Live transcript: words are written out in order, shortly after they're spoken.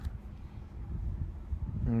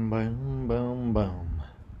Boom, boom, boom.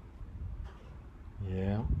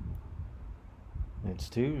 Yeah, it's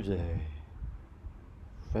Tuesday,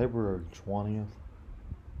 February 20th,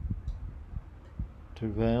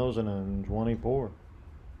 2024.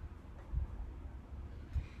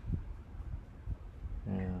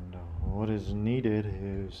 And what is needed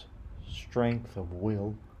is strength of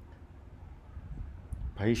will,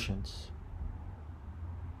 patience,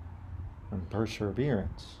 and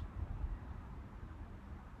perseverance.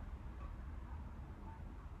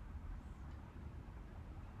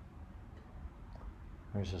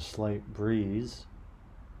 There's a slight breeze.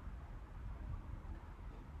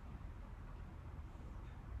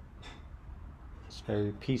 It's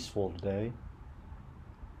very peaceful today.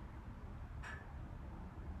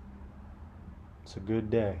 It's a good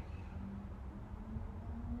day.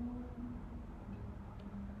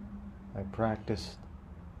 I practiced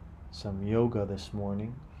some yoga this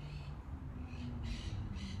morning.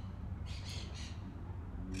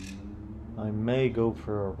 I may go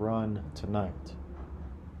for a run tonight.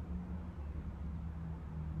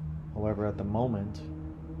 However, at the moment,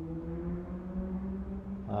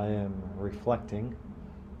 I am reflecting.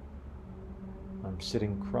 I'm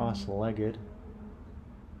sitting cross-legged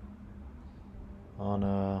on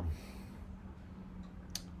a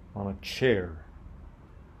chair.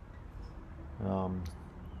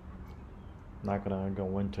 Not gonna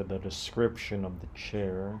go into the description of the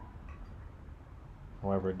chair.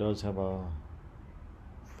 However, it does have a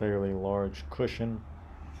fairly large cushion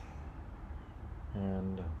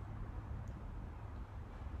and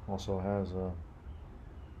also has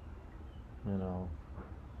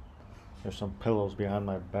there's some pillows behind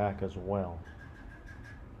my back as well.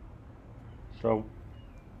 So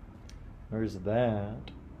there's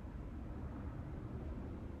that.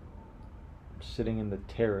 I'm sitting in the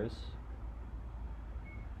terrace.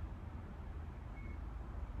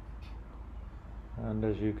 And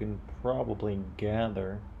as you can probably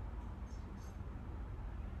gather,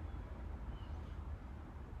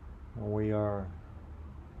 we are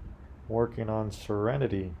working on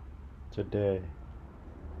serenity today,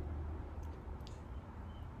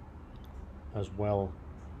 as well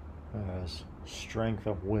as strength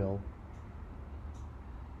of will,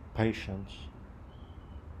 patience,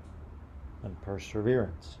 and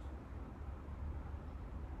perseverance.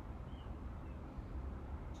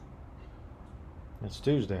 It's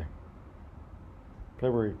Tuesday,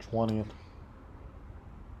 February 20th,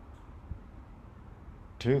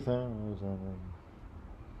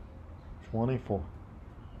 2024.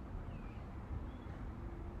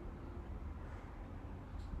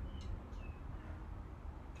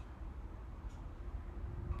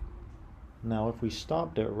 Now, if we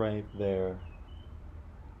stopped it right there,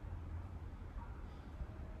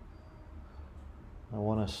 I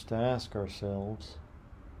want us to ask ourselves,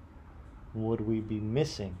 would we be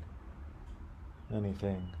missing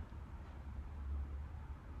anything?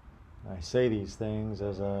 I say these things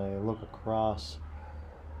as I look across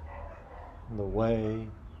the way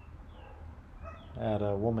at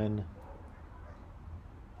a woman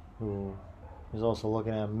who is also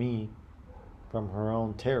looking at me from her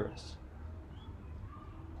own terrace.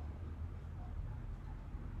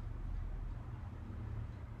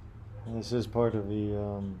 And this is part of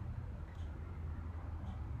the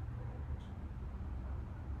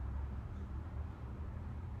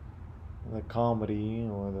comedy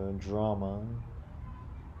or the drama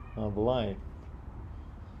of life.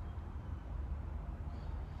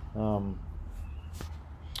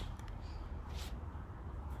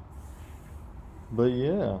 But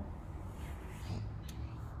yeah,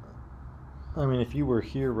 I mean, if you were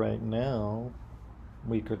here right now,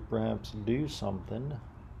 we could perhaps do something.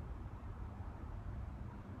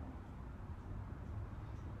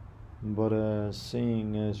 But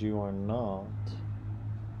seeing as you are not,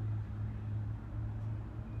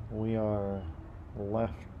 we are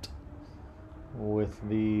left with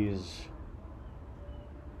these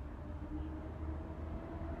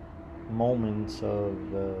moments of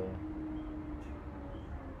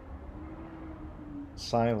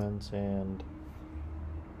silence and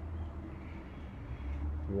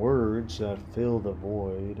words that fill the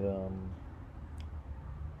void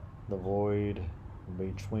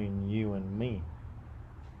between you and me.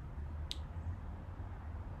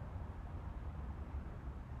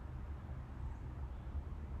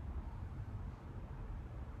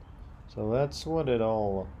 So that's what it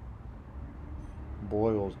all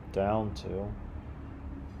boils down to.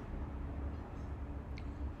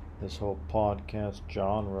 This whole podcast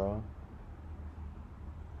genre,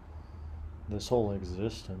 this whole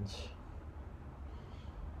existence.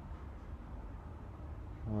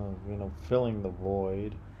 filling the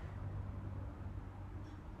void.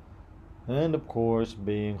 And of course,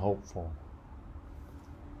 being hopeful.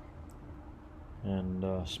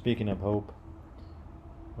 And speaking of hope,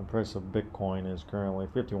 the price of Bitcoin is currently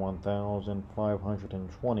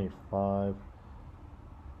 51,525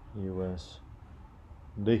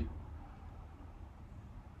 USD.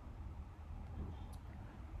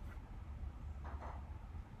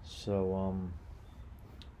 So,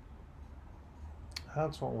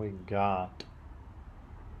 that's what we got.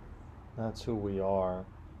 That's who we are.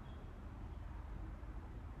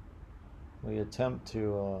 We attempt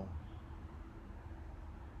to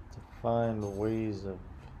find ways of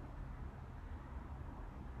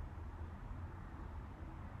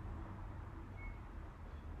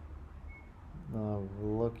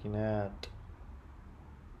looking at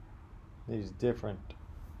these different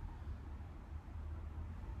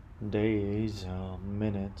days,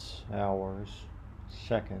 minutes, hours,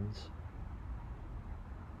 seconds,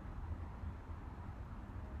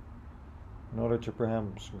 in order to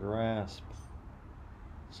perhaps grasp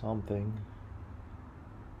something,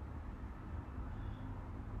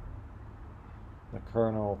 the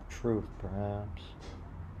kernel of truth, perhaps,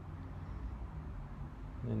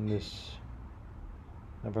 in this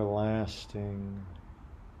everlasting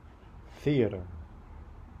theater.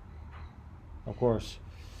 Of course,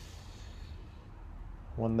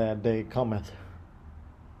 when that day cometh,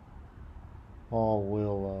 all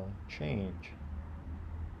will change.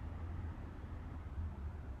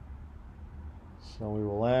 So we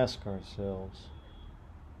will ask ourselves,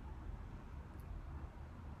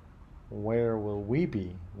 where will we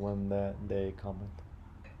be when that day cometh?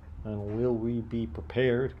 And will we be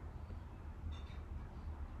prepared?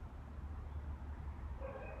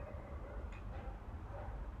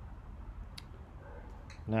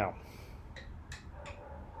 Now,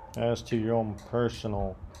 as to your own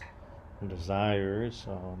personal desires,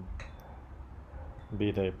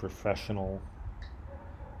 be they professional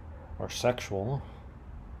or sexual,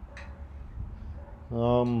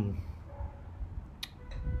 well,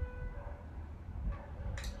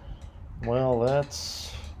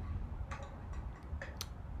 that's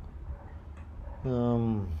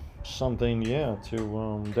something,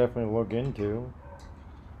 to definitely look into,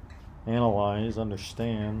 analyze,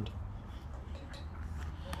 understand,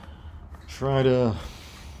 try to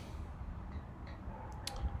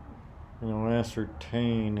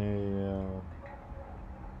ascertain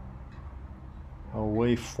a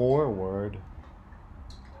way forward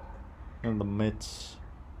in the midst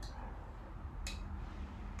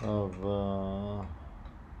of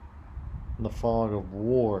the fog of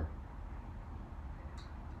war,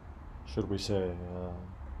 should we say.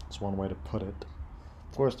 It's one way to put it.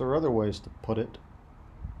 Of course, there are other ways to put it,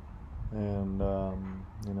 and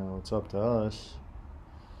it's up to us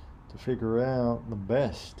to figure out the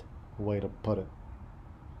best way to put it.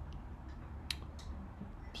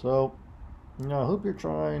 So, I hope you're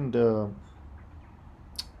trying to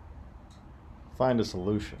find a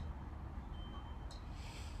solution,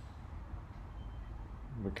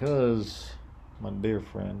 because, my dear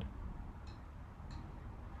friend,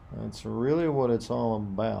 that's really what it's all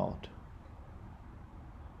about,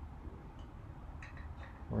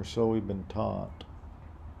 or so we've been taught.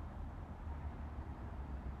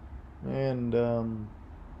 And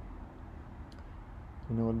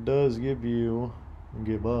it does give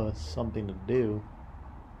us something to do.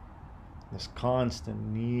 This constant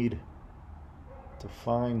need to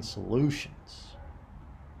find solutions.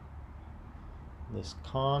 This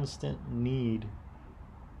constant need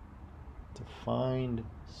to find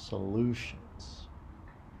solutions.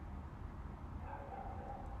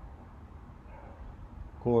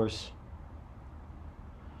 Of course,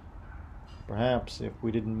 perhaps if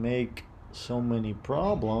we didn't make so many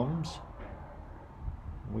problems,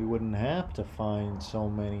 we wouldn't have to find so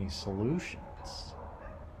many solutions.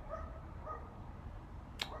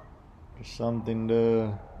 Just something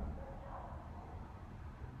to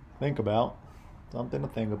think about. Something to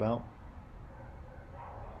think about.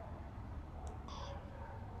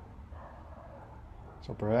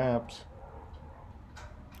 So perhaps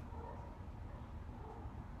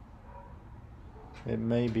it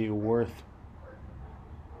may be worth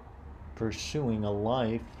pursuing a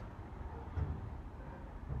life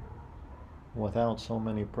without so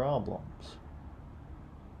many problems,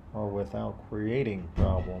 or without creating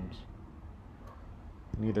problems,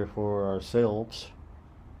 neither for ourselves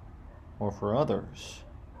or for others.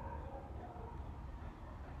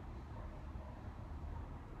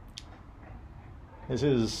 This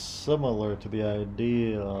is similar to the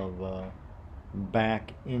idea of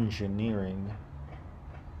back engineering.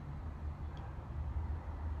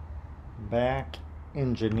 back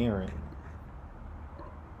engineering,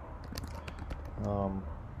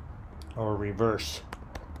 or reverse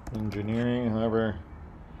engineering, however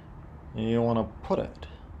you want to put it.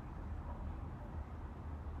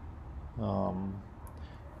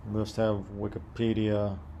 Let's have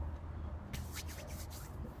Wikipedia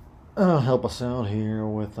help us out here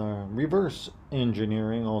with reverse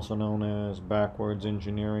engineering, also known as backwards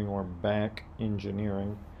engineering or back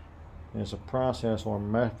engineering, is a process or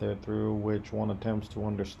method through which one attempts to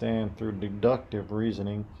understand through deductive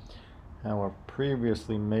reasoning how a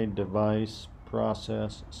previously made device,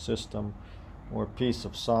 process, system, or piece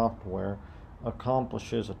of software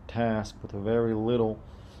accomplishes a task with very little,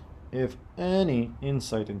 if any,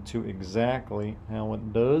 insight into exactly how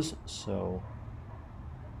it does so.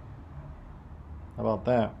 How about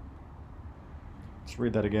that? Let's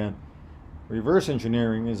read that again. Reverse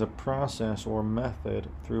engineering is a process or method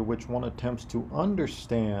through which one attempts to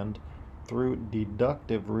understand through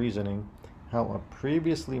deductive reasoning how a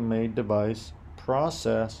previously made device,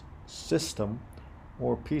 process, system,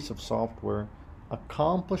 or piece of software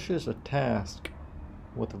accomplishes a task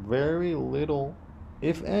with very little,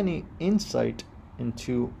 if any, insight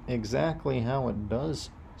into exactly how it does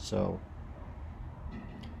so.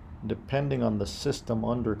 Depending on the system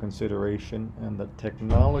under consideration and the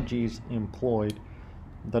technologies employed,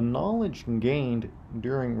 the knowledge gained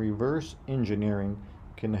during reverse engineering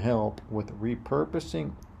can help with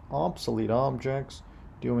repurposing obsolete objects,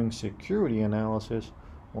 doing security analysis,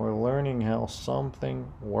 or learning how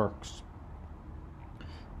something works.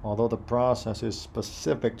 Although the process is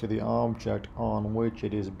specific to the object on which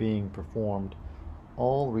it is being performed,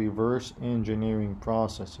 all reverse engineering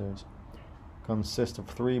processes consist of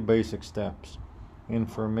three basic steps: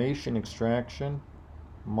 information extraction,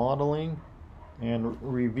 modeling, and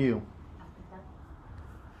review.